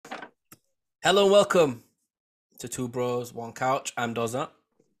Hello and welcome to Two Bros, One Couch. I'm Doza.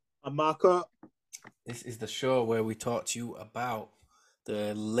 And Marco. This is the show where we talk to you about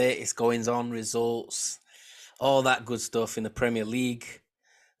the latest goings on, results, all that good stuff in the Premier League.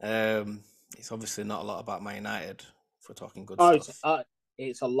 It's obviously not a lot about Man United if we're talking good Oh, stuff.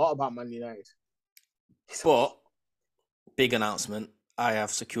 it's a lot about Man United. But, big announcement, I have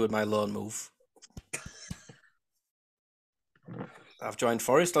secured my loan move. I've joined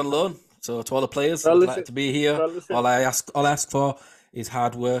Forest on loan. So to all the players who'd like to be here, all I ask for is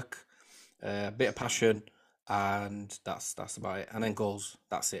hard work, a bit of passion, and that's about it. And then goals.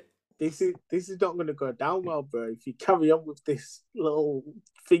 That's it. This is not going to go down well, bro. If you carry on with this little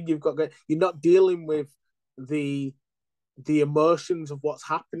thing you've got going, you're not dealing with the emotions of what's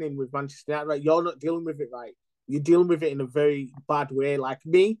happening with Manchester United. Right? You're not dealing with it right. You're dealing with it in a very bad way. Like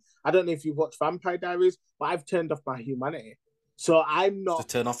me, I don't know if you've watched Vampire Diaries, but I've turned off my humanity. So I'm not. To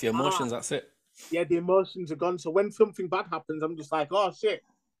turn off your emotions. That's it. Yeah, the emotions are gone. So when something bad happens, I'm just like, oh shit,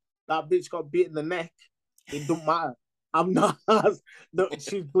 that bitch got beat in the neck. It don't matter. I'm not.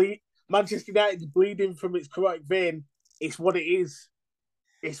 She's Manchester United's bleeding from its carotid vein. It's what it is.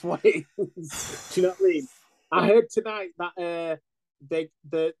 It's what it is. Do you know what I mean? I heard tonight that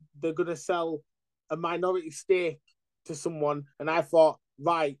they're gonna sell a minority stake to someone, and I thought,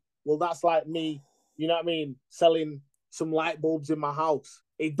 right, well, that's like me. You know what I mean? Selling some light bulbs in my house.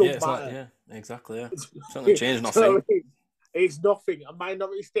 It don't matter. Like, yeah, exactly. Yeah, it's not gonna change nothing. So, it's nothing. A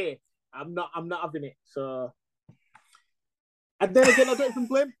minority stake. I'm not having it. So. And then again, I don't even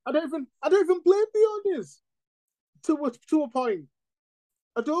blame the owners to a point.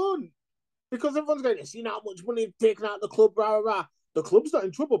 I don't, because everyone's going, "See how much money taken out of the club, rah rah rah." The club's not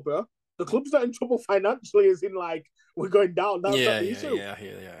in trouble, bro. The club's not in trouble financially, as in like we're going down. That's not the issue.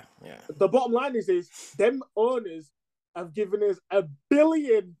 Yeah. The bottom line is them owners have given us £1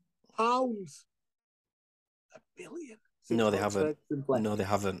 billion. £1 billion. No, they haven't. No, they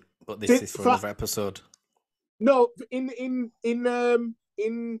haven't. But this is for another episode. No, in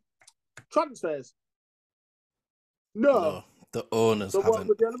transfers. No, the owners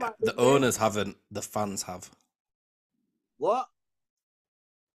haven't. The owners haven't. The fans have. What?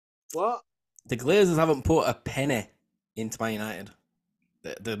 The Glazers haven't put a penny into Man United.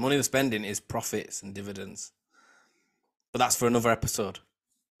 The money they're spending is profits and dividends. But that's for another episode.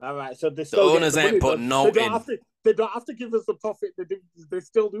 All right, so the owners ain't put no in. They don't have to give us the profit. They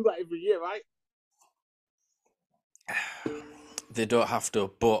still do that every year, right? They don't have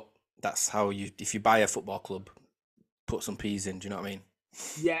to, but that's how if you buy a football club, put some peas in. Do you know what I mean?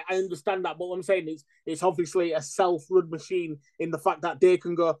 Yeah, I understand that, but what I'm saying is it's obviously a self-run machine in the fact that they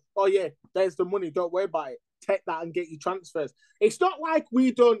can go, oh yeah, there's the money, don't worry about it. Take that and get your transfers. It's not like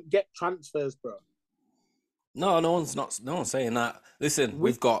we don't get transfers, bro. No one's saying that. Listen,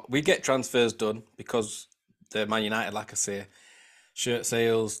 we get transfers done because the Man United, like I say, shirt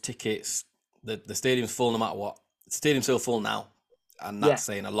sales, tickets, the stadium's full no matter what. The stadium's still full now, and that's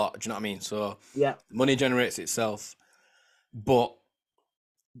saying a lot. Do you know what I mean? So money generates itself, but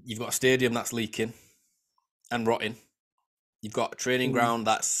you've got a stadium that's leaking and rotting. You've got a training ground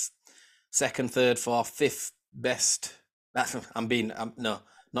that's second, third, fourth, fifth best. No,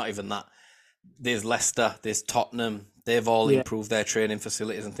 not even that. There's Leicester, there's Tottenham. They've all improved their training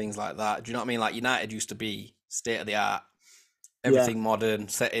facilities and things like that. Do you know what I mean? Like United used to be state of the art, everything modern,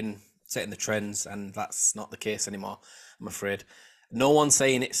 setting the trends, and that's not the case anymore, I'm afraid. No one's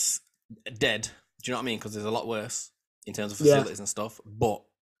saying it's dead. Do you know what I mean? Because there's a lot worse in terms of facilities and stuff. But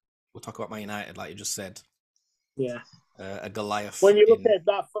we'll talk about Man United, like you just said. Yeah. A Goliath. When you look at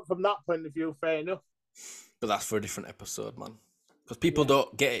that from that point of view, fair enough. But that's for a different episode, man. Because people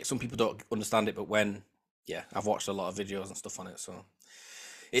don't get it. Some people don't understand it. But I've watched a lot of videos and stuff on it. So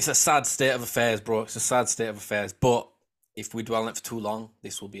it's a sad state of affairs, bro. It's a sad state of affairs. But if we dwell on it for too long,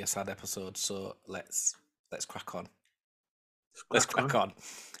 this will be a sad episode. So let's crack on. Let's crack on.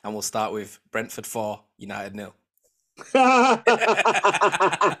 And we'll start with Brentford 4, United 0.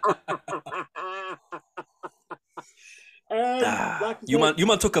 You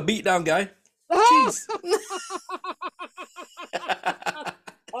man took a beat down, guy. Jeez.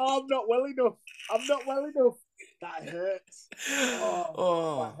 I'm not well enough. That hurts.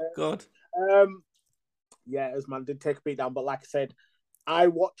 Oh God. Yeah, Usman did take a beat down, but like I said, I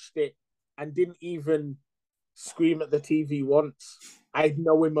watched it and didn't even scream at the TV once. I had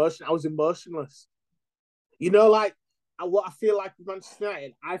no emotion. I was emotionless. You know, like what I feel like with Manchester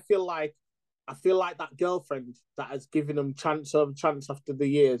United. I feel like that girlfriend that has given them chance over chance after the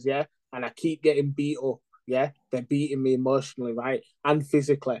years, yeah. And I keep getting beat up, yeah. They're beating me emotionally, right, and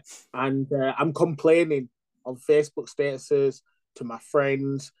physically, and I'm complaining on Facebook statuses to my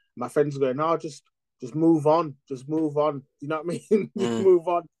friends. My friends are going, no, just move on. Just move on. You know what I mean? Just move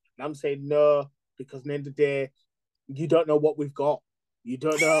on. And I'm saying no, because at the end of the day, you don't know what we've got. You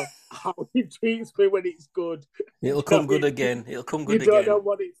don't know how he treats me when it's good. It'll come good again. It'll come good again. You don't know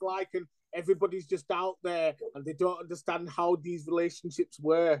what it's like, and everybody's just out there and they don't understand how these relationships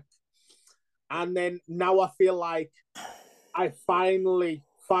work. And then now I feel like I finally,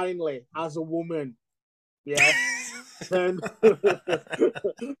 as a woman,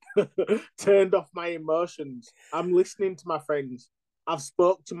 turned off my emotions. I'm listening to my friends. I've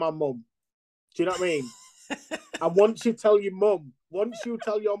spoke to my mum. Do you know what I mean? And once you tell your mum,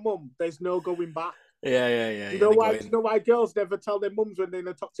 there's no going back. Yeah. Do you know why? Do you know why girls never tell their mums when they're in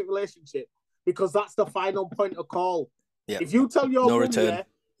a toxic relationship? Because that's the final point of call. Yep. If you tell your mum,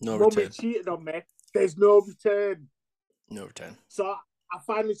 mum cheated on me, there's no return. No return. So I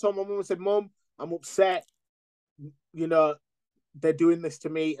finally told my mum, I said, Mum, I'm upset. You know, they're doing this to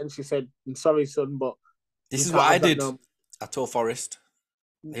me. And she said, I'm sorry, son, but this is what I did. I told Forrest,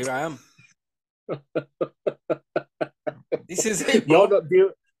 here I am. This is it, bro.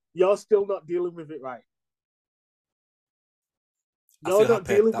 You're still not dealing with it right. I feel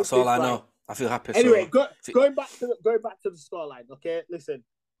happy. That's all I know. Right. I feel happy. Anyway, going back to the scoreline. Okay, listen.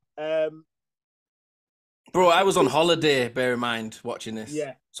 Bro, I was on holiday, bear in mind, watching this.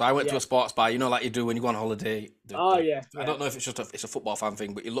 Yeah. So I went to a sports bar, you know, like you do when you go on holiday. I don't know if it's just it's a football fan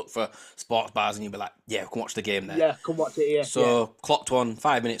thing, but you look for sports bars and you'll be like, yeah, come watch the game there. Yeah, come watch it, yeah. So clocked one,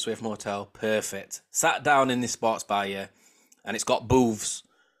 5 minutes away from hotel, perfect. Sat down in this sports bar, and it's got booths,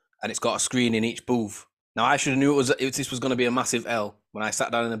 and it's got a screen in each booth. Now, I should have knew this was going to be a massive L when I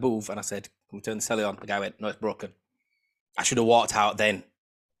sat down in the booth and I said, can we turn the telly on? The guy went, no, it's broken. I should have walked out then.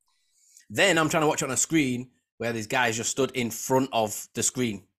 Then I'm trying to watch it on a screen where these guys just stood in front of the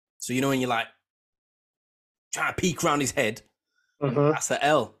screen. So, you know, when you're like trying to peek around his head, that's the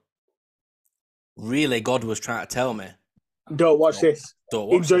L. Really, God was trying to tell me. Don't watch this.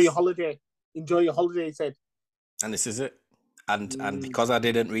 Enjoy this. your holiday. Enjoy your holiday, he said. And this is it. And because I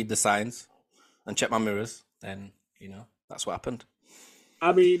didn't read the signs and check my mirrors, then, you know, that's what happened.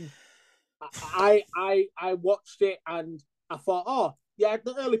 I mean, I watched it and I thought, oh, yeah,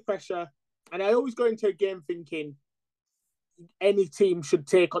 the early pressure. And I always go into a game thinking any good team should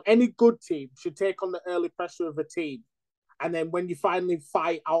take on the early pressure of a team. And then when you finally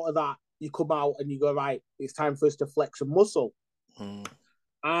fight out of that, you come out and you go, right, it's time for us to flex a muscle.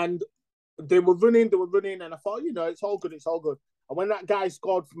 And they were running, and I thought, you know, it's all good. And when that guy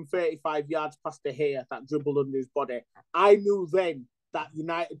scored from 35 yards past the hair, that dribble under his body, I knew then that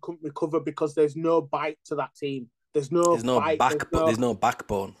United couldn't recover because there's no bite to that team. There's no backbone. There's no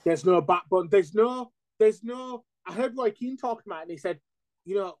backbone. There's no. I heard Roy Keane talking about it, and he said,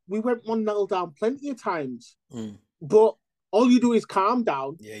 you know, we went 1-0 down plenty of times, but all you do is calm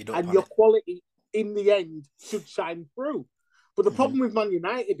down, and panic. Your quality in the end should shine through. But the problem with Man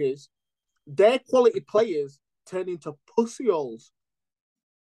United is their quality players turn into pussyholes.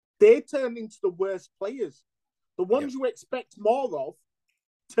 They turn into the worst players. The ones you expect more of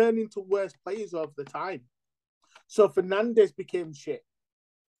turn into worse players over the time. So Fernandes became shit.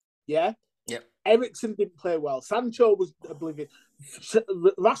 Yeah? Yep. Eriksen didn't play well. Sancho was oblivious.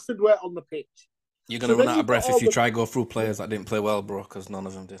 Rashford weren't on the pitch. You're going to run out of breath if you try to go through players that didn't play well, bro, because none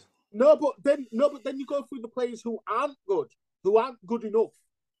of them did. No, but then you go through the players who aren't good enough.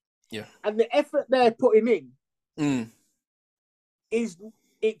 Yeah. And the effort they're putting in is,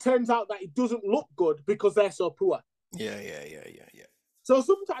 it turns out that it doesn't look good because they're so poor. Yeah. So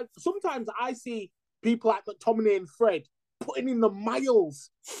sometimes I see people like McTominay and Fred putting in the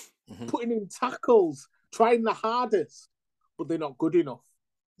miles, putting in tackles, trying the hardest, but they're not good enough.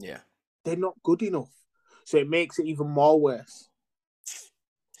 Yeah. They're not good enough. So it makes it even more worse.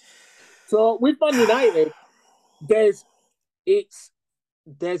 So with Man United, there's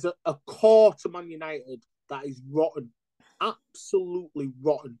a core to Man United that is rotten, absolutely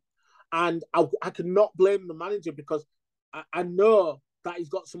rotten. And I cannot blame the manager because I know that he's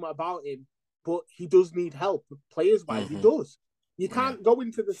got something about him, but he does need help, players-wise. He does. You can't go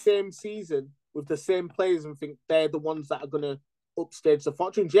into the same season with the same players and think they're the ones that are going to upstage the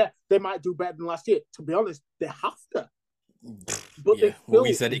fortunes. Yeah, they might do better than last year. To be honest, they have to. But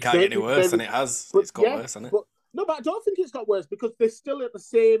we said it can't get any worse, and it has. It's got worse, hasn't it? But I don't think it's got worse because they're still at the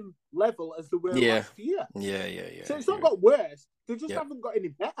same level as they were last year. Yeah. So it's not got worse. They just haven't got any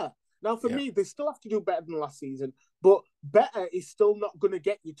better. Now, for me, they still have to do better than last season, but better is still not going to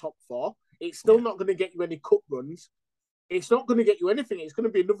get you top 4. It's still not going to get you any cup runs. It's not going to get you anything. It's going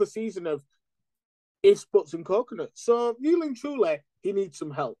to be another season of ifs, buts, and coconuts. So, really and truly, he needs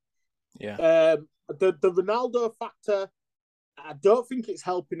some help. Yeah. The Ronaldo factor, I don't think it's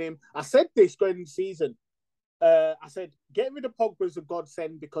helping him. I said this going into the season. I said, get rid of Pogba as a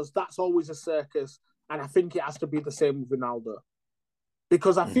godsend because that's always a circus. And I think it has to be the same with Ronaldo.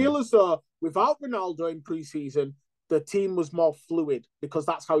 Because I feel as though without Ronaldo in pre-season, the team was more fluid because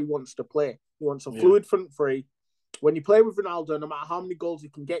that's how he wants to play. He wants a fluid front three. When you play with Ronaldo, no matter how many goals he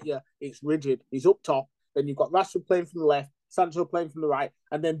can get you, it's rigid. He's up top. Then you've got Rashford playing from the left, Sancho playing from the right,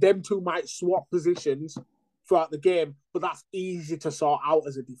 and then them two might swap positions throughout the game, but that's easy to sort out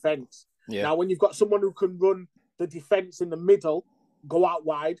as a defence. Yeah. Now, when you've got someone who can run the defence in the middle, go out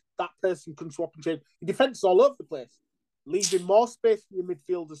wide, that person can swap and change. The defence is all over the place, leaving more space for your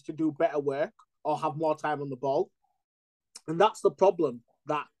midfielders to do better work or have more time on the ball. And that's the problem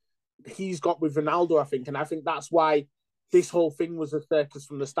that he's got with Ronaldo, I think. And I think that's why this whole thing was a circus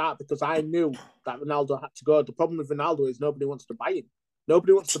from the start, because I knew that Ronaldo had to go. The problem with Ronaldo is nobody wants to buy him.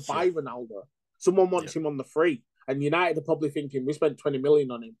 Nobody wants to buy Ronaldo. Someone wants him on the free. And United are probably thinking, we spent 20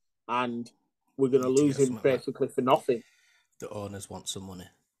 million on him and we're going to lose him basically for nothing. The owners want some money.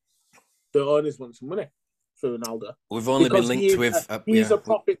 The owners want some money for Ronaldo. We've only been linked with... he's a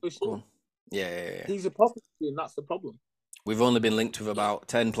profit machine. Yeah. He's a profit machine. That's the problem. We've only been linked with about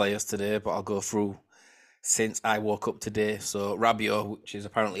 10 players today, but I'll go through since I woke up today. So Rabiot, which is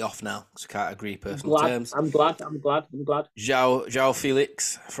apparently off now, because we can't agree personal terms. I'm glad. João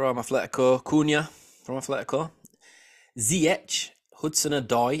Felix from Atletico. Cunha from Atletico. Ziyech,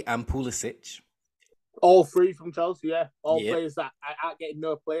 Hudson-Odoi and Pulisic. All three from Chelsea, yeah. All players that I aren't getting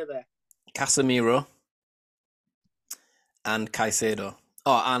no player there. Casemiro and Caicedo.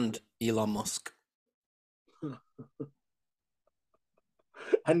 Oh, and Elon Musk.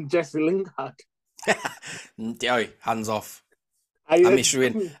 And Jesse Lingard. Hands off. I'm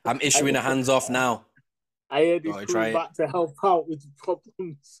issuing a hands off now. I heard he's coming back to help out with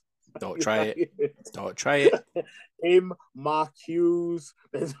problems. Don't try it. Don't try it. Him, Mark Hughes.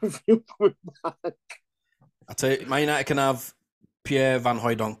 There's a few coming back. I tell you, Man United can have Pierre Van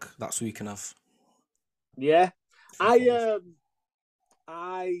Hooijdonk. That's who you can have. Yeah, I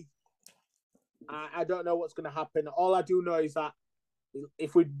don't know what's going to happen. All I do know is that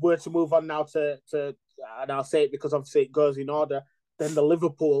if we were to move on now to and I'll say it because obviously it goes in order, then the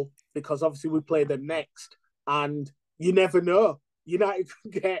Liverpool, because obviously we play them next, and you never know. United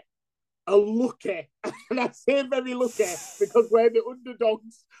can get a lucky, and I say very lucky because we're the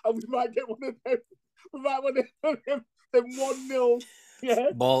underdogs, and we might get one of them. We might want them 1-0.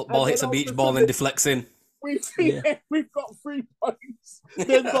 Yeah. Ball hits a beach ball and deflects in. We've got 3 points.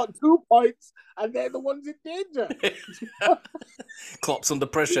 They've got 2 points, and they're the ones in danger. Klopp's under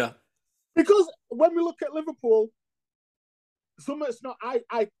pressure. Because when we look at Liverpool, it's not.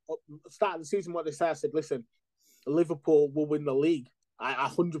 I started the season what they said. I said, listen, Liverpool will win the league. I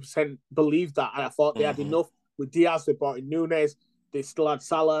 100% believed that, and I thought they had enough with Diaz. They brought in Nunez. They still had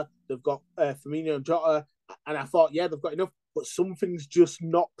Salah. They've got Firmino and Jota, and I thought, they've got enough. But something's just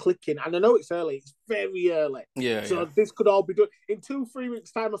not clicking. And I know it's early. It's very early. So this could all be done. In 2-3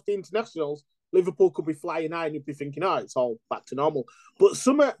 weeks' time after the internationals, Liverpool could be flying high and you'd be thinking, it's all back to normal. But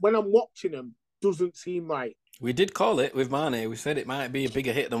when I'm watching them, doesn't seem right. We did call it with Mane. We said it might be a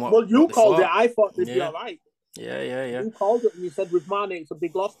bigger hit than what... Well, you called it. I thought they'd be all right. Yeah. You called it and you said with Mane, it's a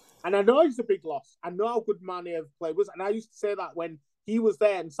big loss. And I know it's a big loss. I know how good Mane of play was. And I used to say that when he was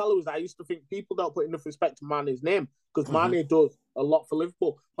there and Salah was there, I used to think people don't put enough respect to Mane's name because Mane does a lot for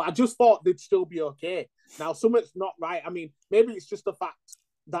Liverpool. But I just thought they'd still be okay. Now, something's not right. I mean, maybe it's just the fact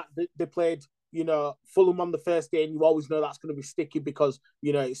that they played, Fulham on the first day, and you always know that's going to be sticky because,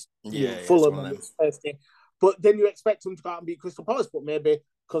 it's Fulham on the first day. But then you expect them to go out and beat Crystal Palace, but maybe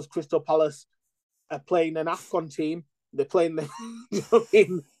because Crystal Palace are playing an AFCON team, they're playing the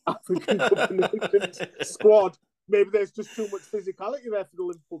African Cup of Nations squad. Maybe there's just too much physicality there for the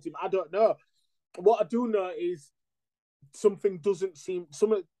Liverpool team. I don't know. What I do know is something doesn't seem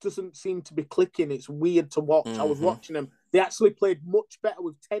to be clicking. It's weird to watch. I was watching them. They actually played much better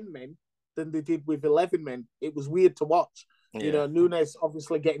with 10 men than they did with 11 men. It was weird to watch. Nunez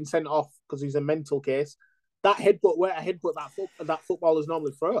obviously getting sent off because he's a mental case. That headbutt, that footballers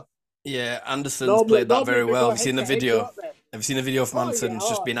normally throw. Yeah, Anderson's played that very well. Have you seen the video? Have you seen the video of Manson's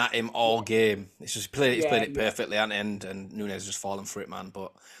just been at him all game? It's just he's played it perfectly, and Nunez just fallen for it, man.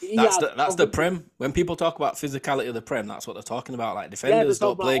 But that's the Prem. When people talk about physicality of the Prem, that's what they're talking about. Like defenders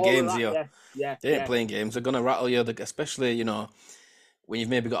don't play games here. They ain't playing games. They're gonna rattle you, especially when you've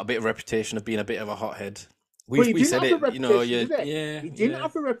maybe got a bit of a reputation of being a bit of a hothead. We said it, he didn't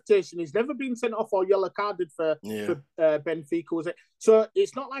have a reputation. He's never been sent off or yellow carded for Benfica, was it? So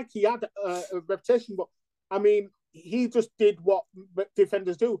it's not like he had a reputation, but I mean, he just did what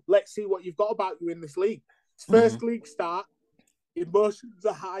defenders do. Let's see what you've got about you in this league. It's first league start. emotions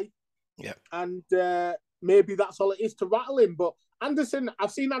are high. Yeah. And maybe that's all it is to rattle him. But Anderson,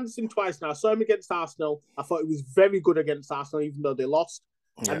 I've seen Anderson twice now. I saw him against Arsenal. I thought he was very good against Arsenal, even though they lost.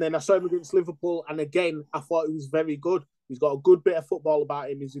 Yeah. And then I saw him against Liverpool. And again, I thought he was very good. He's got a good bit of football about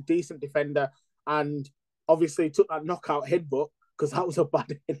him. He's a decent defender. And obviously he took that knockout headbutt because that was a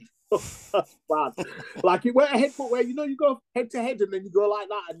bad headbutt. That's bad. Like it went a headbutt where, you know, you go head to head and then you go like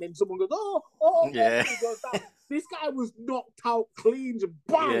that. And then someone goes, Yeah. This guy was knocked out clean, just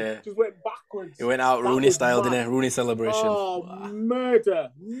bang, just went backwards. He went out Rooney style, didn't he? Rooney celebration. Oh,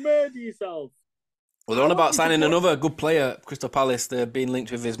 murder yourself. Well, they're on about signing another good player, Crystal Palace. They're being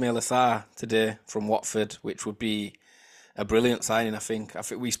linked with Ismail Assar today from Watford, which would be a brilliant signing, I think. I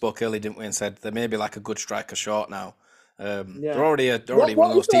think we spoke earlier, didn't we, and said there may be like a good striker short now. They're already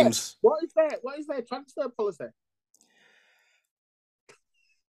one of those teams. What is their transfer policy?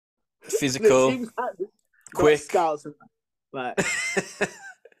 Physical, quick. Scouts, like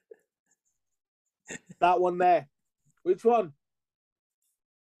that one there. Which one?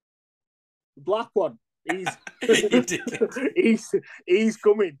 The black one. He's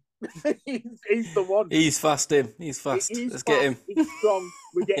coming. he's the one. He's fast, him. He's fast. Let's get him. He's strong.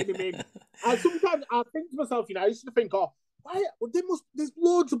 We're getting him in. And sometimes I think to myself, you know, I used to think, why? There's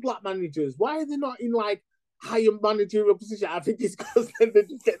loads of black managers. Why are they not in like higher managerial position? I think it's because then they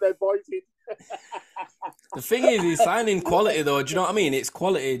just get their boys in. The thing is, he's signing quality though. Do you know what I mean? It's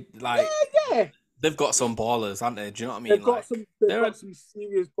quality. Like, yeah. They've got some ballers, haven't they? Do you know what I mean? They've got some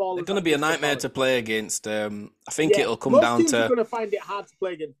serious ballers. They're going to be a nightmare to play against. I think it'll come down to. They're going to find it hard to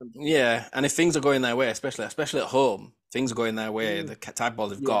play against them. Yeah, and if things are going their way, especially at home, things are going their way. The type of ball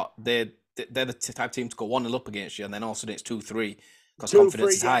they've got, they're the type of team to go 1-0 up against you, and then all of a sudden it's 2-3 because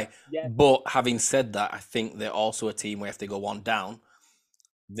confidence is high. Yeah. But having said that, I think they're also a team where if they go 1 down,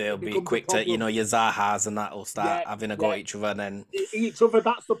 they'll be quick to, you know, your Zahas and that will start having a go at each other, and then each other.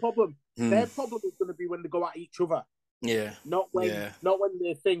 That's the problem. Their problem is going to be when they go at each other. Yeah. Not when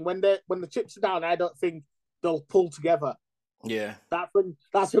they think when the chips are down. I don't think they'll pull together. Yeah. That's when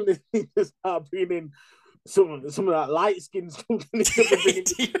they need to start bringing some of that light skins.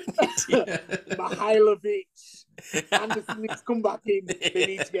 Mihailovic, Anderson needs to come back in. They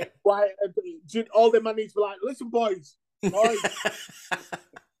need to get quiet. All their man needs to be like, listen, boys.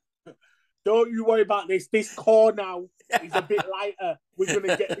 Don't you worry about this. This core now is a bit lighter. We're going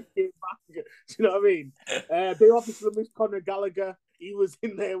to get the game back. Do you know what I mean? They obviously missed Conor Gallagher. He was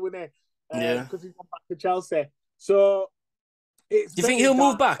in there, wasn't he? Because he's gone back to Chelsea. So, do you think he'll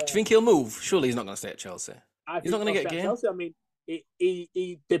move back? Do you think he'll move? Surely he's not going to stay at Chelsea. He's not going to get a game. Chelsea. I mean,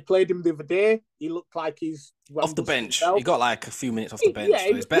 they played him the other day. He looked like he's off the bench. Himself. He got like a few minutes off the bench.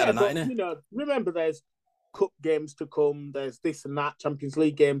 So he's better than that, isn't he? You know, remember there's cup games to come. There's this and that, Champions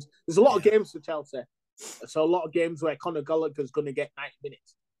League games. There's a lot of games for Chelsea. So a lot of games where Conor Gallagher's going to get 90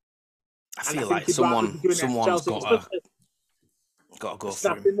 minutes. I feel like someone's got to go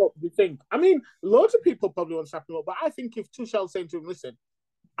snap for him. Him up. You think? I mean, loads of people probably want to snap him up, but I think if Tuchel's saying to him, "Listen,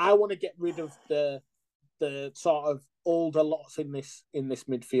 I want to get rid of the sort of older lots in this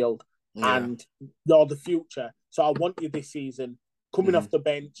midfield, and you're the future. So I want you this season coming off the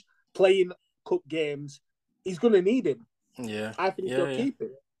bench, playing cup games. He's going to need him. Yeah, I think he'll keep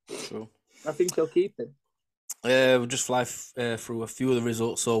him. True. I think he'll keep him. We'll just fly through a few of the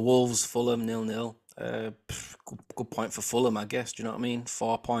results. So Wolves, Fulham 0-0. Good point for Fulham, I guess. Do you know what I mean?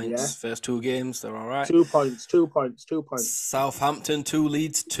 4 points, first 2 games, they're all right. 2 points. Southampton 2,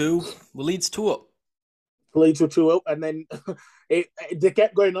 Leeds 2. Well, Leeds 2 up. Leeds were 2 up, and then they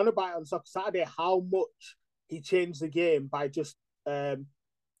kept going on about it on Saturday how much he changed the game by just. I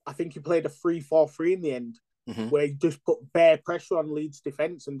think he played a 3-4-3 in the end, where he just put bare pressure on Leeds'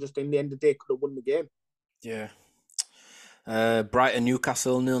 defence, and just in the end of the day could have won the game. Yeah. Brighton,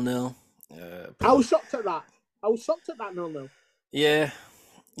 Newcastle 0-0. I was shocked at that. 0-0.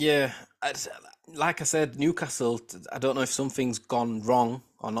 Yeah. Like I said, Newcastle, I don't know if something's gone wrong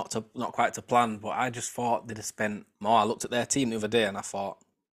or not quite to plan, but I just thought they'd have spent more. I looked at their team the other day and I thought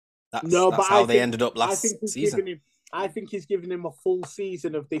that's how they ended up last season. I think he's giving him a full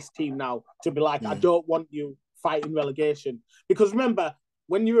season of this team now to be like, I don't want you fighting relegation. Because remember,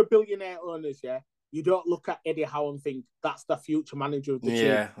 when you're a billionaire owners, you don't look at Eddie Howe and think that's the future manager of the team.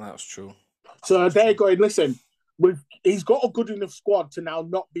 Yeah, that's true. So they're going, listen, he's got a good enough squad to now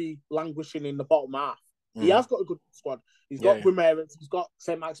not be languishing in the bottom half. He has got a good squad. He's got Ramirez, he's got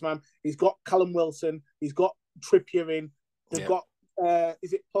St. Maximin, he's got Callum Wilson, he's got Trippier in. They've got,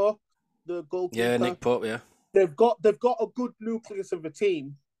 is it Pope, the goalkeeper? Yeah, Nick Pope, yeah. They've got a good nucleus of a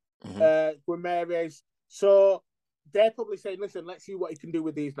team, Ramirez. So they're probably saying, listen, let's see what he can do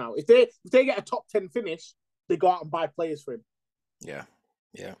with these now. If they get a top 10 finish, they go out and buy players for him. Yeah.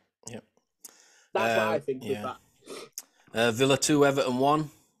 That's what I think with Yeah. that. Villa 2, Everton 1.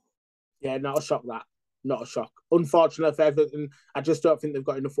 Yeah, not a shock that. Not a shock. Unfortunate for Everton, I just don't think they've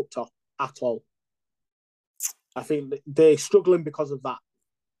got enough up top at all. I think they're struggling because of that.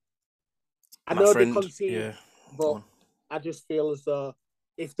 I know they concede, but I just feel as though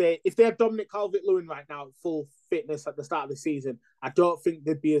if they have Dominic Calvert-Lewin right now at full fitness at the start of the season, I don't think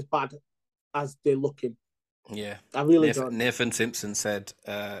they'd be as bad as they're looking. Yeah, I really don't. Nathan Simpson said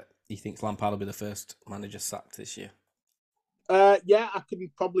he thinks Lampard will be the first manager sacked this year. Yeah, I can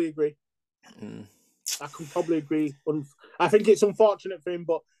probably agree. I can probably agree. I think it's unfortunate for him,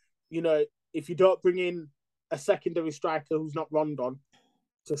 but if you don't bring in a secondary striker who's not Rondon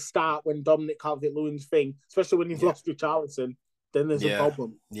to start when Dominic Calvert-Lewin's thing, especially when you've lost Richarlison, then there's a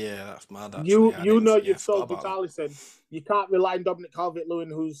problem. Yeah, that's mad. Actually. You've sold Richarlison. You can't rely on Dominic Calvert-Lewin,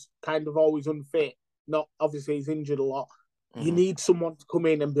 who's kind of always unfit. Not obviously he's injured a lot. Mm-hmm. You need someone to come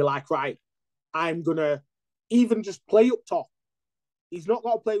in and be like, right, I'm gonna even just play up top. He's not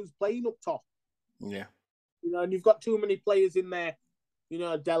got a player who's playing up top. Yeah. And you've got too many players in there.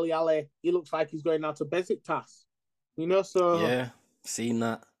 Dele Alli, he looks like he's going out to Besiktas. So yeah, seen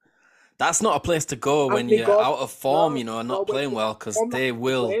that. That's not a place to go when you're out of form, and not playing well, because they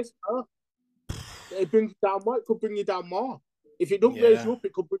will. It brings you down more. It could bring you down more. If it don't raise you up,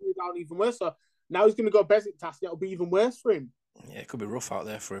 it could bring you down even worse. So now he's going to go Besiktas. It'll be even worse for him. Yeah, it could be rough out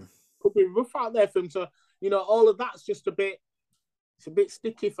there for him. So all of that's just a bit. It's a bit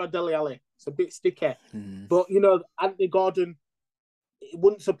sticky for Dele Alli. It's a bit sticky. But, Anthony Gordon, it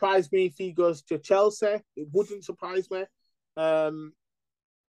wouldn't surprise me if he goes to Chelsea. It wouldn't surprise me.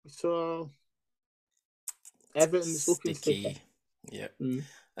 So, Everton's looking sticky.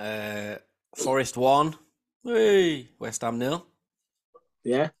 Yeah. Forest 1. Hey, West Ham 0.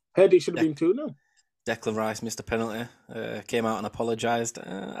 Yeah. Heard it should have been 2-0. Declan Rice missed a penalty. Came out and apologised.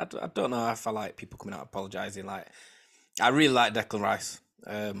 I don't know if I like people coming out apologising. I really like Declan Rice.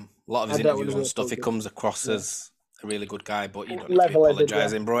 A lot of his interviews and stuff, he comes across as a really good guy, but you don't need to be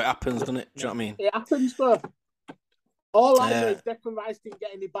apologising, bro. It happens, doesn't it? Do you know what I mean? It happens, bro. All I know is Declan Rice didn't get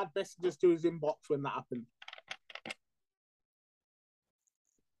any bad messages to his inbox when that happened.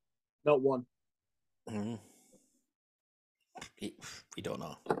 Not one. Mm. We don't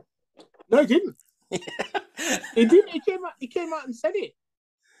know. No, he didn't. He didn't. He came out and said it.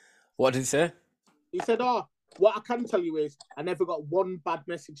 What did he say? He said, what I can tell you is I never got one bad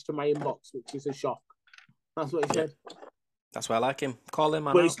message to my inbox, which is a shock. That's what he said. That's why I like him. Call him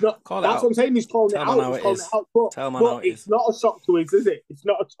out. But it's not. That's what I'm saying. He's calling it out. Tell him how it is. It's not a shock to us, is it? It's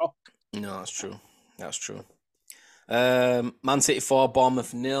not a shock. No, that's true. Man City 4,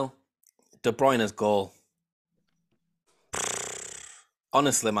 Bournemouth 0. De Bruyne's goal.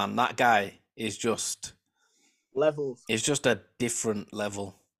 Honestly, man, that guy is just levels. He's just a different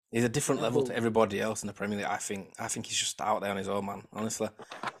level. He's a different level to everybody else in the Premier League. I think he's just out there on his own, man. Honestly.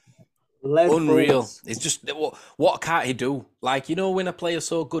 Levels. Unreal. It's just, what can't he do? When a player's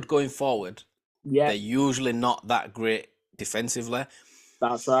so good going forward, they're usually not that great defensively.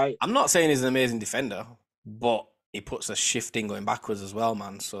 That's right. I'm not saying he's an amazing defender, but he puts a shift in going backwards as well,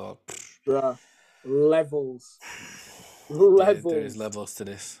 man. So, levels. There is levels to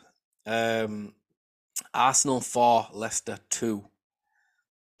this. Arsenal 4, Leicester 2.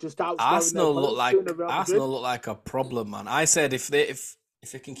 Just out. Arsenal look like a problem, man. I said if they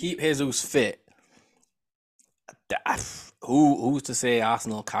can keep Jesus fit, who's to say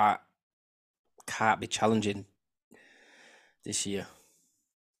Arsenal can't be challenging this year?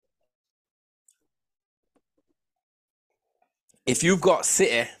 If you've got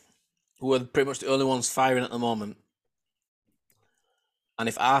City, who are pretty much the only ones firing at the moment, and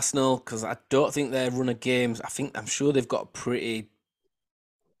if Arsenal, because I don't think their run of games, I'm sure they've got a pretty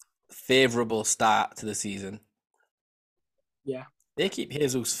favourable start to the season. Yeah. They keep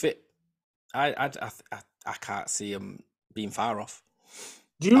Jesus fit. I can't see them being far off.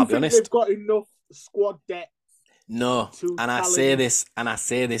 Do you think they've got enough squad depth? No, and I say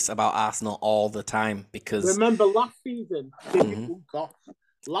this about Arsenal all the time because remember last season. He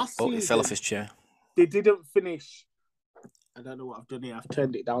fell off his chair. They didn't finish. I don't know what I've done here. I've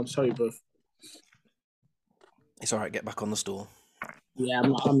turned it down. Sorry, bro. It's all right. Get back on the stool. Yeah,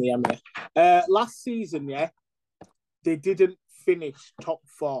 I'm here. Last season, they didn't finish top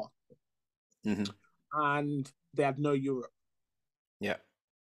 4. And they had no Europe. Yeah.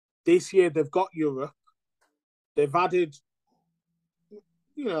 This year, they've got Europe. They've added,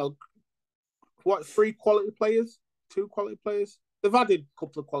 3 quality players? 2 quality players? They've added a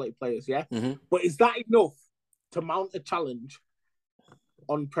couple of quality players, yeah? But is that enough to mount a challenge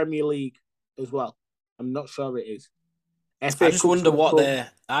on Premier League as well? I'm not sure it is. I just wonder what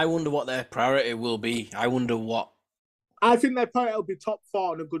their priority will be. I wonder what. I think their priority will be top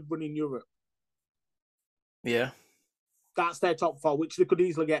 4 and a good run in Europe. Yeah. That's their top 4, which they could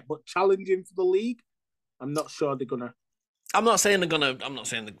easily get. But challenging for the league, I'm not sure they're gonna. I'm not saying they're gonna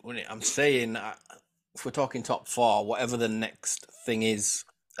win it. I'm saying if we're talking top 4, whatever the next thing is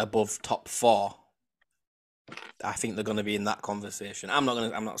above top 4, I think they're gonna be in that conversation. I'm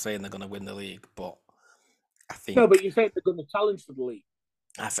not saying they're gonna win the league, but I think. No, but you said they're gonna challenge for the league.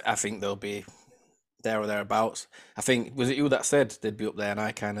 I think they'll be there or thereabouts. I think was it you that said they'd be up there, and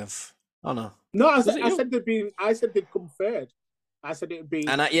I kind of. Oh no. No, I said they'd be. I said they'd come third. I said it'd be.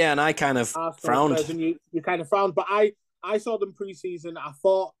 And I kind of frowned. And you kind of frowned, but I saw them pre-season. I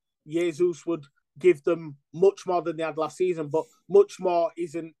thought Jesus would give them much more than they had last season, but much more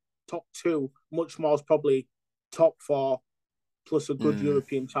isn't top 2. Much more is probably top 4 plus a good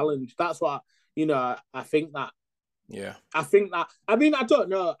European challenge. That's what I think that. Yeah. I think that. I mean, I don't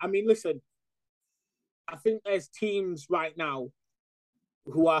know. I mean, listen. I think there's teams right now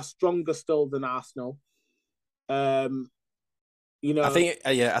who are stronger still than Arsenal. I think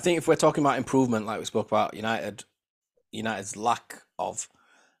if we're talking about improvement, like we spoke about United's lack of,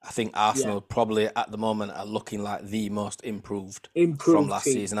 I think Arsenal probably at the moment are looking like the most improved from last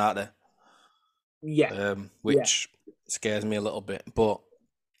season, aren't they? Yeah. Which scares me a little bit, but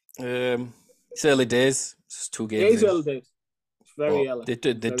it's early days. It's 2 games. It is early days. It's very early. They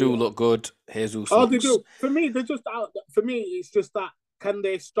do look good. Jesus. They do. For me, they're just out. For me, it's just that. Can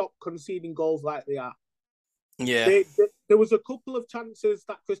they stop conceding goals like they are? Yeah. There was a couple of chances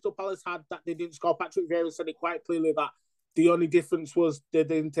that Crystal Palace had that they didn't score. Patrick Vieira said it quite clearly that the only difference was they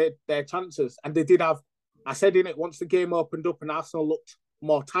didn't take their chances. And they did have, I said in it, once the game opened up and Arsenal looked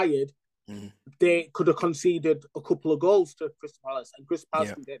more tired, they could have conceded a couple of goals to Crystal Palace. And Crystal Palace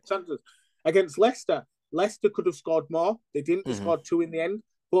didn't take chances. Against Leicester could have scored more. They didn't. They scored 2 in the end.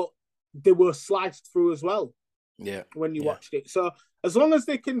 But they were sliced through as well. Yeah. When you watched it. So as long as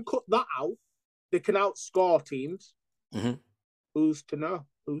they can cut that out, they can outscore teams. Who's to know?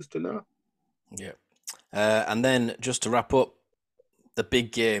 Yeah. And then just to wrap up the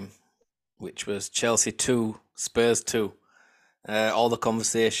big game, which was Chelsea 2, Spurs 2. All the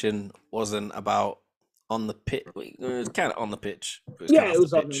conversation wasn't about on the pitch. It was kind of on the pitch. It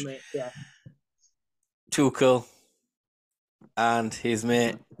was on the pitch. Yeah. Tuchel and his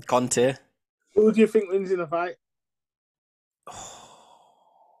mate Conte. Who do you think wins in a fight?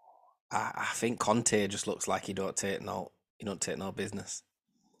 I think Conte just looks like he don't take no business.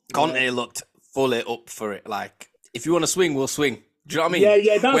 Conte looked fully up for it. Like, if you want to swing, we'll swing. Do you know what I mean?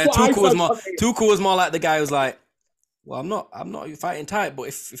 Yeah. That's where what Tuchel was more like the guy who's like, well, I'm not fighting tight, but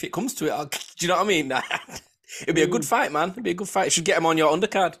if it comes to it, do you know what I mean? It'd be a good fight, man. It'd be a good fight. You should get him on your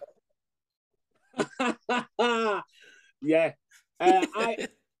undercard. Yeah. I'd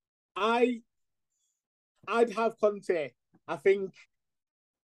have Conte. I think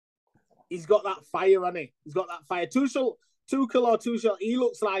he's got that fire on him. He's got that fire. Tuchel, he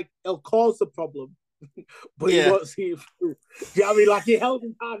looks like he'll cause the problem, but he won't see it through. Do you know what I mean? Like, he held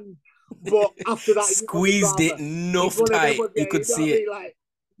his hand, but after that, squeezed it enough tight. You could see it. Like,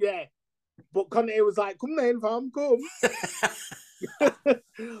 yeah. But Conte was like, come then, fam, come.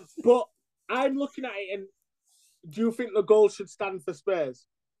 But I'm looking at it, and do you think the goal should stand for Spurs?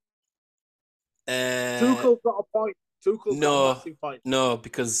 Tuchel's got a point. Tuchel's got a massive point. No,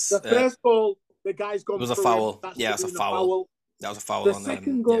 because the first goal, the guy's gone. It was a foul. It's a foul. That was a foul. The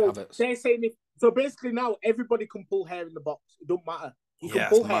second goal, they're saying so. Basically, now everybody can pull hair in the box. It don't matter. You can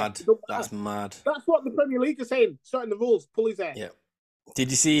pull hair. Mad. That's mad. That's what the Premier League is saying. Starting the rules, pull his hair. Yeah.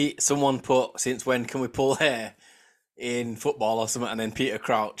 Did you see someone put, since when can we pull hair in football or something? And then Peter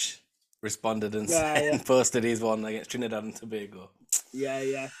Crouch responded and posted his one against Trinidad and Tobago.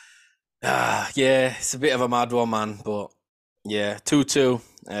 Yeah. It's a bit of a mad one, man. But yeah, 2-2.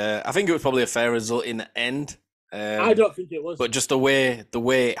 I think it was probably a fair result in the end. I don't think it was. But just the way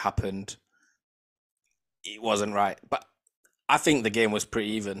it happened, it wasn't right. But I think the game was pretty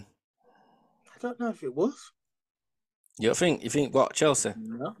even. I don't know if it was. You think what, Chelsea?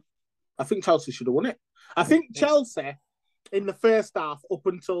 No. I think Chelsea should have won it. I think Chelsea, in the first half, up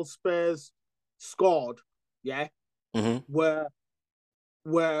until Spurs scored, were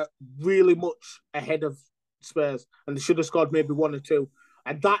really much ahead of Spurs, and they should have scored maybe 1 or 2.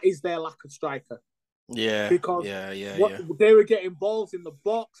 And that is their lack of striker. Yeah. Because they were getting balls in the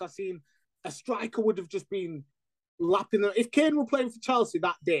box. I seen a striker would have just been lapping them. If Kane were playing for Chelsea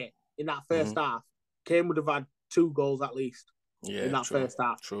that day in that first half, Kane would have had 2 goals at least in that first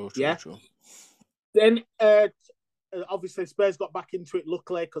half. True. Then, obviously, Spurs got back into it,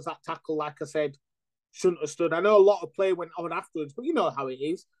 luckily, because that tackle, like I said, shouldn't have stood. I know a lot of play went on afterwards, but you know how it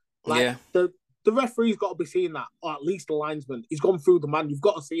is. Like the referee's got to be seeing that, or at least the linesman. He's gone through the man. You've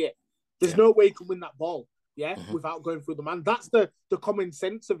got to see it. There's no way you can win that ball, without going through the man. That's the common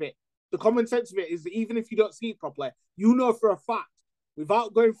sense of it. The common sense of it is that even if you don't see it properly, you know for a fact,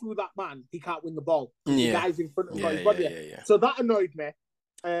 without going through that man, he can't win the ball. The guy's in front of his body. So that annoyed me.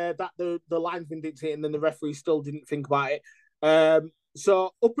 That the linesman didn't see it, and then the referee still didn't think about it.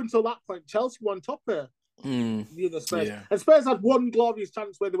 So up until that point, Chelsea were on top of Spurs. And Spurs had one glorious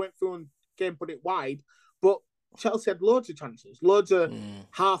chance where they went through and came put it wide, but Chelsea had loads of chances, loads of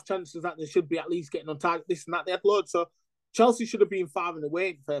half chances that they should be at least getting on target, this and that. They had loads. So Chelsea should have been 5 away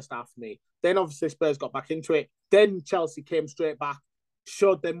in the first half for me. Then obviously Spurs got back into it. Then Chelsea came straight back,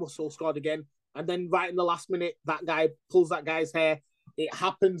 showed their muscle, scored again. And then right in the last minute, that guy pulls that guy's hair. It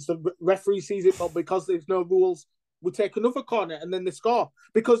happens. The referee sees it, but because there's no rules, we take another corner and then they score.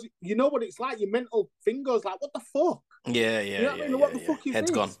 Because you know what it's like. Your mental thing goes like, what the fuck? You know what I mean? What the fuck is Head's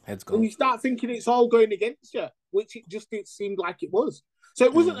this? gone. Head's gone. And you start thinking it's all going against you, which it seemed like it was. So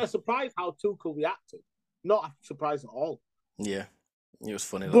it wasn't a surprise how Tuchel reacted. Not a surprise at all. Yeah, it was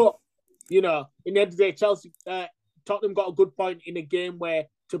funny though. But, in the end of the day, Tottenham got a good point in a game where,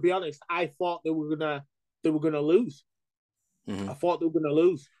 to be honest, I thought they were gonna lose. I thought they were gonna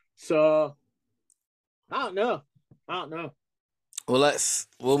lose. So I don't know. Well,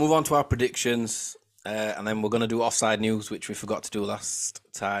 we'll move on to our predictions, and then we're gonna do offside news, which we forgot to do last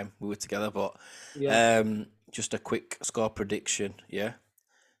time we were together. But just a quick score prediction. Yeah,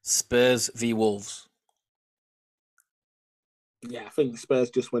 Spurs v Wolves. Yeah, I think Spurs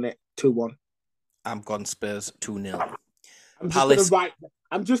just win it 2-1. I'm gone Spurs 2-0.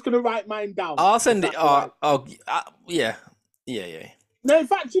 I'm just gonna write mine down. I'll send it. Yeah. No, in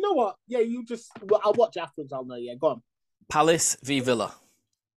fact, you know what? Yeah, I'll watch afterwards. I'll know. Yeah, go on. Palace v Villa.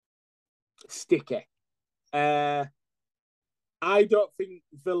 Sticky. I don't think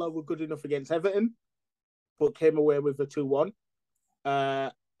Villa were good enough against Everton, but came away with a 2-1.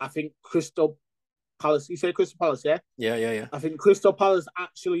 I think Crystal Palace. You say Crystal Palace, yeah? Yeah. I think Crystal Palace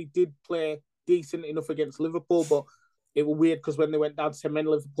actually did play decent enough against Liverpool, but it was weird because when they went down to 10 men,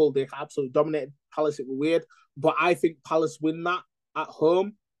 Liverpool, they absolutely dominated Palace. It was weird. But I think Palace win that at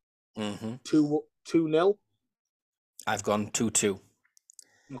home 2-0. I've gone 2-2.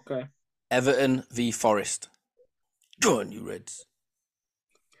 Okay. Everton v Forest. Go on, you Reds.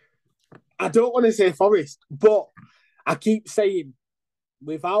 I don't want to say Forest, but I keep saying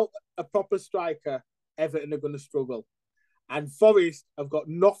without a proper striker, Everton are going to struggle. And Forest have got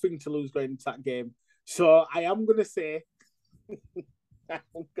nothing to lose going into that game. So I am going to say,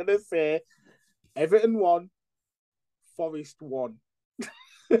 Everton 1, Forest 1.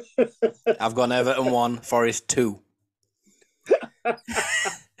 I've gone Everton 1, Forest 2.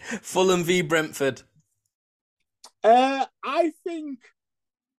 Fulham v Brentford. I think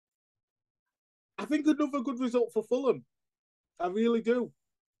another good result for Fulham. I really do.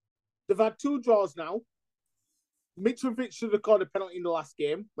 They've had 2 draws now. Mitrovic should have caught a penalty in the last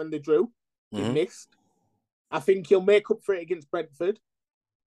game when they drew. He missed. I think he'll make up for it against Brentford.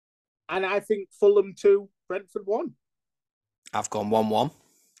 And I think Fulham 2, Brentford 1. I've gone 1-1.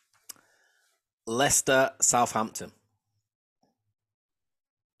 Leicester, Southampton.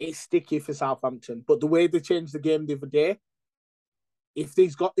 It's sticky for Southampton. But the way they changed the game the other day, if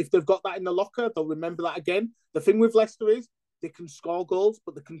they've got that in the locker, they'll remember that again. The thing with Leicester is they can score goals,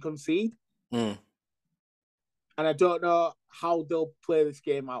 but they can concede. And I don't know how they'll play this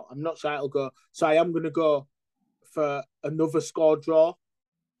game out. I'm not sure it'll go. So I am going to go for another score draw.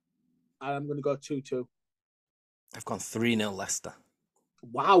 And I'm going to go 2-2. I've gone 3-0 Leicester.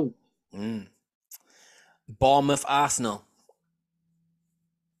 Wow. Bournemouth, Arsenal.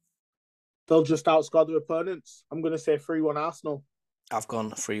 They'll just outscore their opponents. I'm going to say 3-1 Arsenal. I've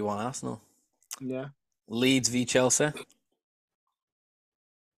gone 3-1 Arsenal. Yeah. Leeds v Chelsea.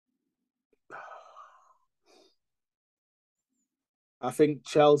 I think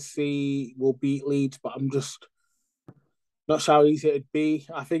Chelsea will beat Leeds, but I'm just not sure how easy it'd be.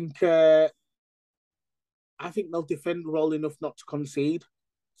 I think they'll defend well enough not to concede,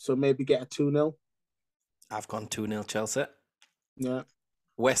 so maybe get a 2-0. I've gone 2-0 Chelsea. Yeah.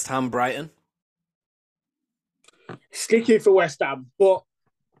 West Ham, Brighton. Sticky for West Ham, but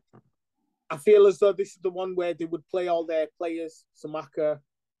I feel as though this is the one where they would play all their players, Samaka,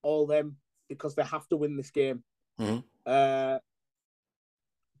 all them, because they have to win this game.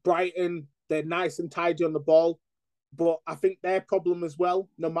 Brighton, they're nice and tidy on the ball, but I think their problem as well,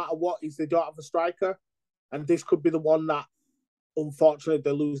 no matter what, is they don't have a striker. And this could be the one that, unfortunately,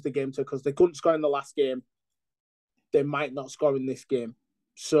 they lose the game to because they couldn't score in the last game. They might not score in this game.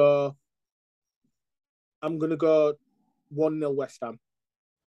 So I'm going to go 1-0 West Ham.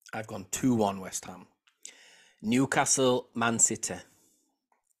 I've gone 2-1 West Ham. Newcastle, Man City.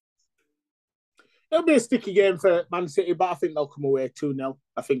 It'll be a sticky game for Man City, but I think they'll come away 2-0.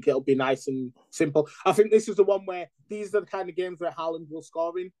 I think it'll be nice and simple. I think this is the one where these are the kind of games where Haaland will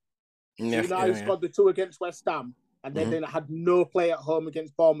score in. Yeah, He scored the 2 against West Ham, and then they had no play at home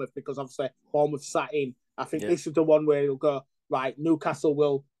against Bournemouth because obviously Bournemouth sat in. I think this is the one where he'll go, right,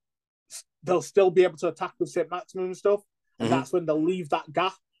 Newcastle they'll still be able to attack with St. Maximin and stuff, and that's when they'll leave that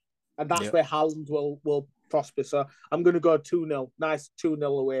gap, and that's where Haaland will prosper. So I'm going to go 2-0. Nice 2-0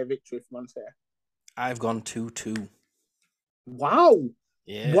 away victory for Man City. I've gone 2-2. Wow.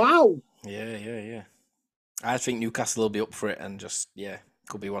 Yeah. Wow. Yeah. I think Newcastle will be up for it and just,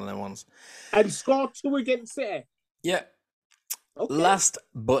 could be one of them ones. And score 2 against City. Yeah. Okay. Last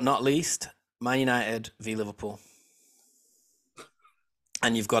but not least, Man United v Liverpool.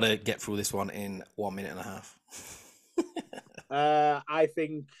 And you've got to get through this one in 1 minute and a half. I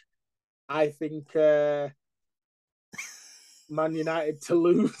think Man United to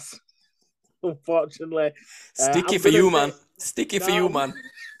lose. Unfortunately, sticky for you, man. Sticky for you, man.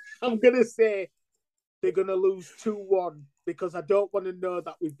 I'm gonna say they're gonna lose 2-1 because I don't want to know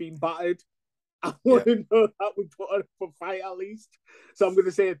that we've been battered. I want to know that we put on a fight at least. So I'm gonna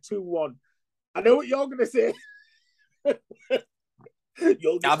say a 2-1. I know what you're gonna say. Not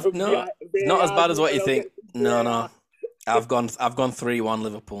as bad as what you think. No. I've gone 3-1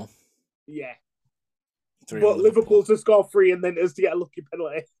 Liverpool. Yeah. But Liverpool to score 3 and then us to get a lucky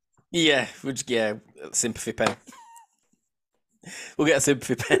penalty. Yeah, sympathy pen. We'll get a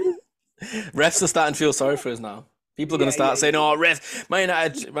sympathy pen. Refs are starting to feel sorry for us now. People are going to start saying, "Oh, Man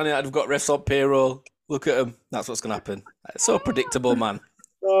United have got refs on payroll. Look at them." That's what's going to happen. It's so predictable, man.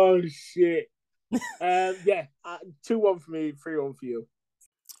 Oh shit. 2-1 for me, 3-1 for you.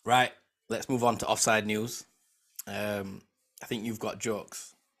 Right, let's move on to offside news. I think you've got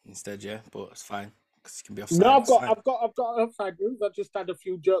jokes instead, but it's fine. Because you can be offside. No, I've got offside news. I just had a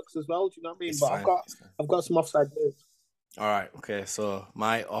few jokes as well. Do you know what I mean? But I've got some offside news. All right. Okay. So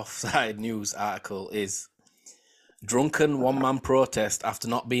my offside news article is: drunken one-man protest after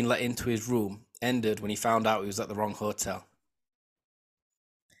not being let into his room ended when he found out he was at the wrong hotel.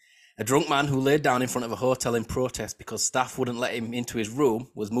 A drunk man who laid down in front of a hotel in protest because staff wouldn't let him into his room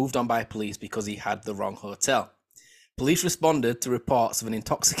was moved on by police because he had the wrong hotel. Police responded to reports of an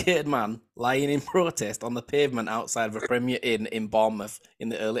intoxicated man lying in protest on the pavement outside of a Premier Inn in Bournemouth in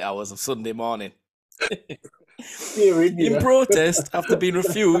the early hours of Sunday morning. In protest, after being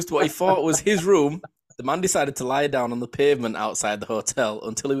refused what he thought was his room, the man decided to lie down on the pavement outside the hotel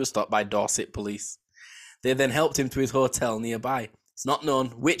until he was stopped by Dorset police. They then helped him to his hotel nearby. It's not known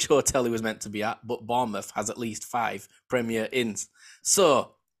which hotel he was meant to be at, but Bournemouth has at least 5 Premier Inns.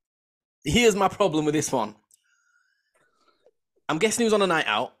 So, here's my problem with this one. I'm guessing he was on a night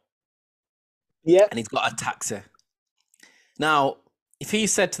out. Yeah. And he's got a taxi. Now, if he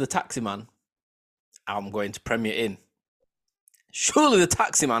said to the taxi man, "I'm going to Premier Inn," surely the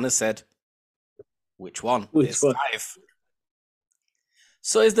taxi man has said, "Which one? There's 5.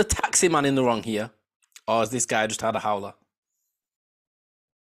 So is the taxi man in the wrong here? Or has this guy just had a howler?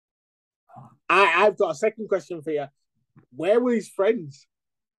 I've got a second question for you. Where were his friends?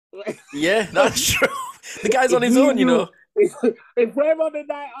 Yeah, that's true. The guy's on his own, you know. If we're on a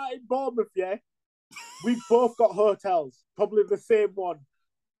night out in Bournemouth, we've both got hotels, probably the same one.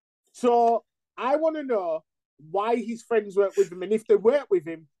 So I want to know why his friends weren't with him. And if they weren't with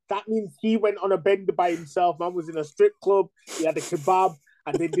him, that means he went on a bender by himself. Man was in a strip club, he had a kebab,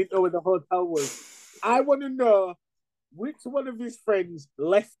 and they didn't know where the hotel was. I want to know which one of his friends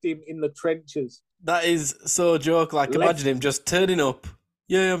left him in the trenches. That is so joke. Like, imagine him just turning up.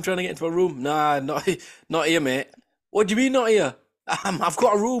 Yeah, I'm trying to get into a room. Nah, not here, mate. What do you mean not here? I've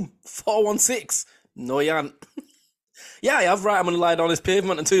got a room, 416. No, you ain't. Yeah, I have. Right, I'm going to lie down this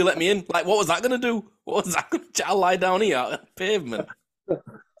pavement until you let me in. Like, what was that going to do? What was that going to... I'll lie down here on the pavement.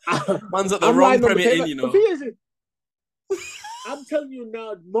 Man's at the wrong Premier Inn, you know. I'm telling you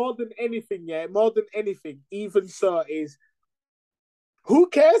now, more than anything, even so, is who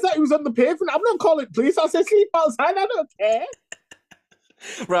cares that he was on the pavement? I'm not calling police. I'll say sleep outside. I don't care.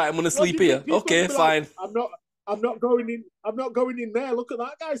 Right, I'm going to sleep here. Okay, fine. Like, I'm not going in. I'm not going in there. Look at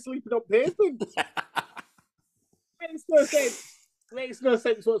that guy sleeping on pavement. Makes no sense. Makes no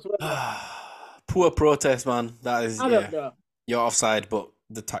sense whatsoever. Poor protest, man. That is. I don't know. You're offside, but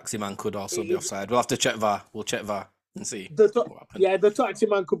the taxi man could also be offside. We'll have to check VAR. We'll check VAR and see. The taxi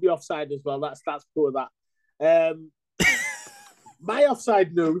man could be offside as well. That's poor that. My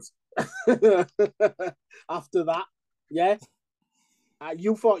offside news. After that,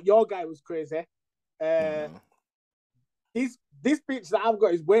 you thought your guy was crazy. This bitch that I've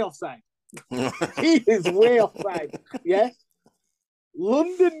got is way offside. He is way offside. Yeah.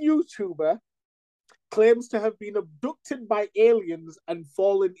 London YouTuber claims to have been abducted by aliens and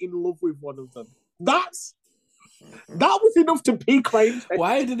fallen in love with one of them. That was enough to pique my interest.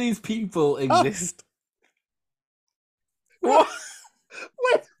 Why do these people exist? What?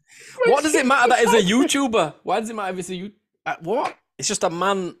 What does it matter that it's a YouTuber? Why does it matter if it's a what? It's just a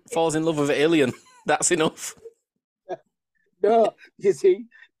man falls in love with an alien. That's enough. No, you see,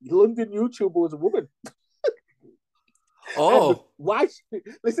 London YouTuber was a woman. Oh. And why?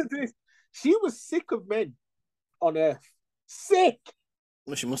 Listen to this. She was sick of men on Earth. Sick.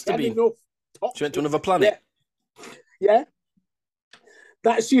 Well, she must have been. Enough. She went to another planet. Yeah.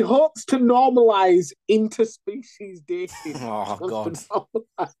 That she hopes to normalize interspecies dating. Oh, God.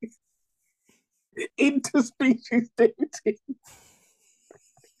 Interspecies dating.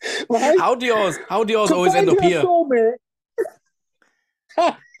 Right? How do yours always end up here?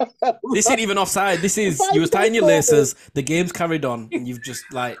 This ain't even offside. This is, you was tying your laces, the game's carried on, and you've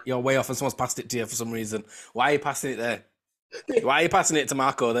just, like, you're way off and someone's passed it to you for some reason. Why are you passing it there? Why are you passing it to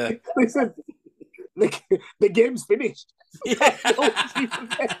Marco there? Listen, the game's finished. Yeah.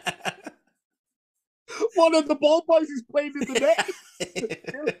 One of the ball boys is playing in the net.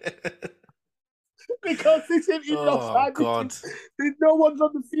 Because this ain't even offside. God. There's no one's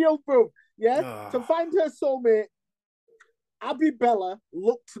on the field, bro. Yeah? To find her soulmate, Abby Bella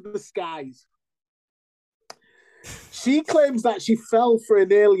looked to the skies. She claims that she fell for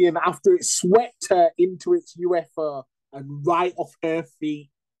an alien after it swept her into its UFO and right off her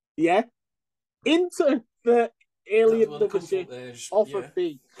feet. Yeah? Into the alien mothership off her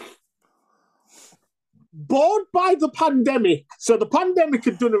feet. Bored by the pandemic. So the pandemic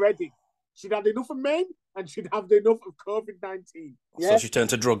had done already. She'd had enough of men and she'd had enough of COVID-19. Yeah? So she turned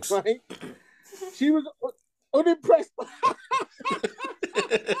to drugs. Right? She was unimpressed.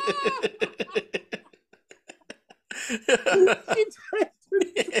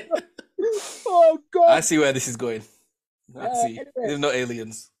 Oh, God. I see where this is going. I see. Anyway, There's no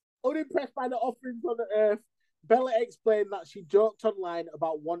aliens. Unimpressed by the offerings on the Earth, Bella explained that she joked online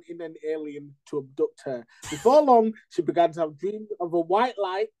about wanting an alien to abduct her. Before long, she began to have dreams of a white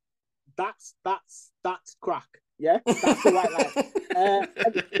light. That's crack. Yeah? That's the white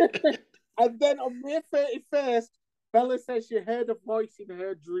light. And then on May 31st, Bella says she heard a voice in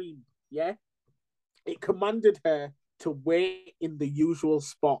her dream. Yeah? It commanded her to wait in the usual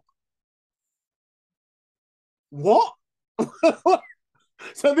spot. What?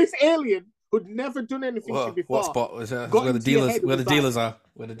 So this alien who'd never done anything to before. What spot was that? Where the dealers are.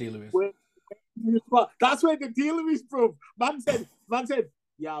 Where the dealer is. That's where the dealer is, bro. Man said,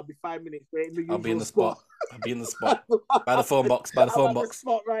 yeah, I'll be 5 minutes waiting the usual I'll be in the spot. I'll be in the spot. By the phone box. By the phone box. The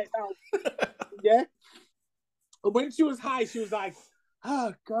spot right now. Yeah. And when she was high, she was like,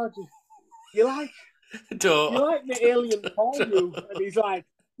 oh, God, you like the alien Paul you? And he's like,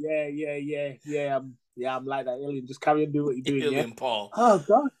 yeah, I'm like that alien. Just carry on doing what you're doing. Alien Paul. Oh,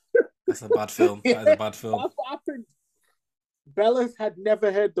 God. That's a bad film. That is a bad film. That's what happened. Bella had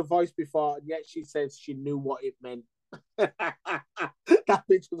never heard the voice before, and yet she says she knew what it meant. That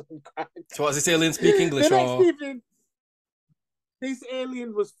bitch was on crack. So what, does this alien speak English? The next evening, this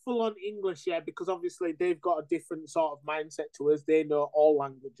alien was full on English, yeah, because obviously they've got a different sort of mindset to us. They know all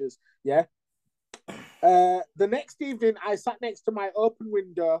languages, yeah. The next evening, I sat next to my open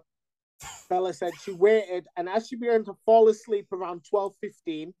window. Bella said she waited, and as she began to fall asleep around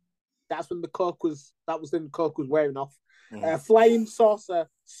 12:15, that's when the coke was wearing off. A flying saucer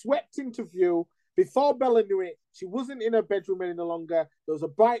swept into view. Before Bella knew it, she wasn't in her bedroom any longer. There was a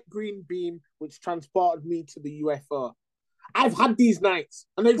bright green beam which transported me to the UFO. I've had these nights.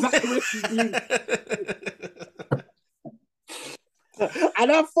 I know exactly where she's been.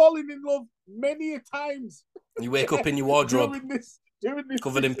 And I've fallen in love many a times. You wake up in your wardrobe during this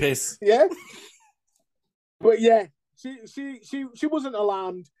covered in piss. Yeah. But yeah, she wasn't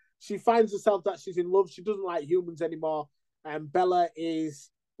alarmed. She finds herself that she's in love. She doesn't like humans anymore. And Bella is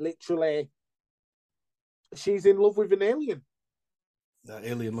literally, she's in love with an alien. That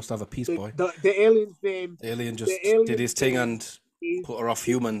alien must have a peace boy. The alien's name. The alien just did his thing and put her off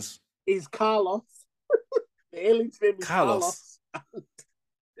humans. Is Carlos. The alien's name is Carlos.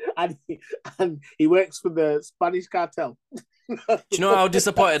 And he works for the Spanish cartel. Do you know how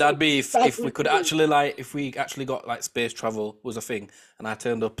disappointed I'd be if we could actually if we actually got like space travel was a thing, and I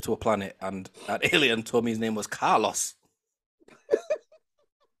turned up to a planet and that alien told me his name was Carlos.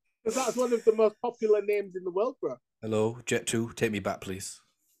 Because that's one of the most popular names in the world, bro. Hello, Jet 2, take me back, please.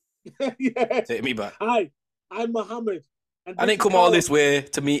 Yeah. Take me back. Hi, I'm Mohammed. I didn't come all this way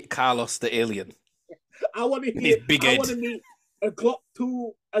to meet Carlos the alien. I want to With hear. his big I head. want to meet a Glock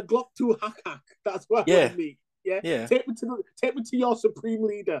 2 hack. That's what I Yeah. want to meet. Yeah. Yeah. Take me to your supreme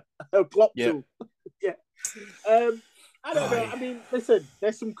leader, a Glock Yeah. 2. Yeah. I don't know. Aye. I mean, listen,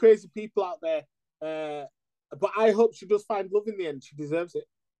 there's some crazy people out there. But I hope she does find love in the end. She deserves it.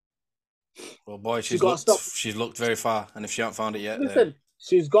 Well, boy, She got to stop. she's looked very far, and if she hasn't found it yet, Listen,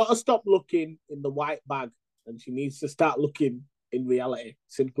 she's got to stop looking in the white bag, and she needs to start looking in reality.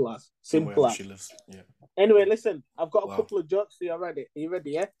 Simple as. wherever she lives. Yeah. Anyway, listen, I've got a Wow. couple of jokes for you already. Are you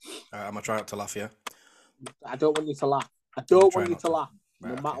ready? Yeah. I'm gonna try not to laugh. Yeah. I don't want you to laugh. I don't want you to laugh,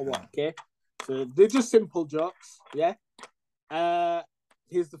 Right, no matter okay, what. Okay. So they're just simple jokes. Yeah.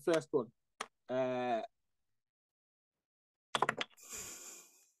 Here's the first one.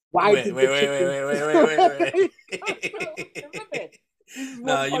 Why Wait. did the chicken...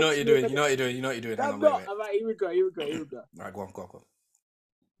 No, you know what you're doing. You know what you're doing. Hang on, wait. All right, here we go. All right, go on.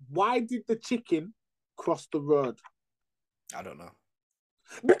 Why did the chicken cross the road? I don't know.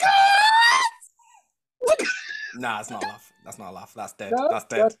 Because... Nah, it's not a laugh. That's not a laugh. That's dead. No, That's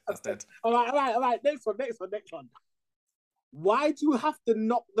dead. That's dead. All right. Next one. Why do you have to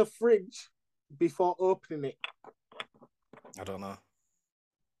knock the fridge before opening it? I don't know.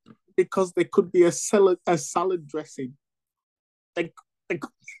 Because there could be a salad dressing. There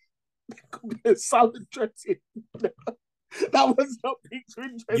could be a salad dressing. That was not picture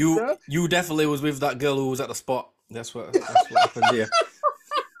interest. You definitely was with that girl who was at the spot. That's what happened here.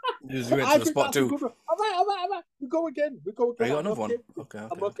 You went to the spot too. All right. We go again. You got another one. Okay.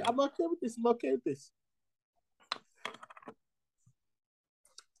 I'm okay with this.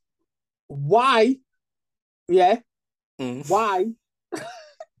 Why? Yeah. Why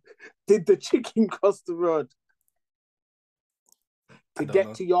did the chicken cross the road? To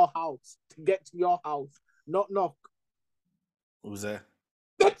get to your house. Knock, knock. Who's there?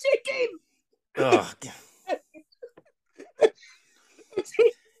 The chicken! Oh.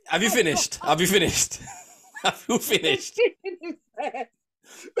 Have you finished? Have you finished?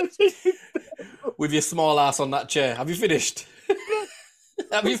 With your small ass on that chair. Have you finished?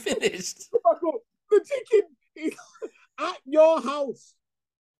 Have you finished? The chicken is at your house.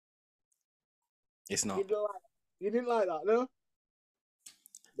 It's not. You didn't like that, no?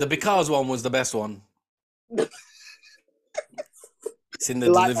 The because one was the best one. It's in the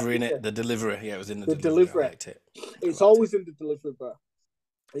delivery, innit? The delivery. Yeah, it was in the delivery. I liked it. It's always in the delivery, bro.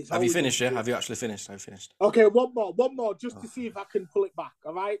 Have you finished, yeah? Have you actually finished? Have you finished? Okay, one more, just to see if I can pull it back,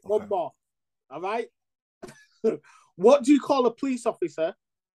 all right? Okay. One more, all right? What do you call a police officer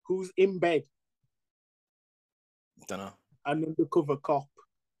who's in bed? Don't know. An undercover cop.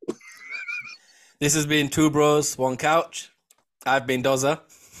 This has been Two Bros, One Couch. I've been Dozer.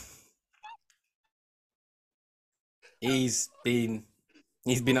 He's been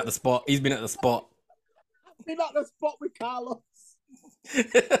at the spot. I've been at the spot with Carlos.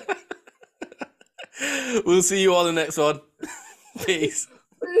 We'll see you all in the next one. Peace.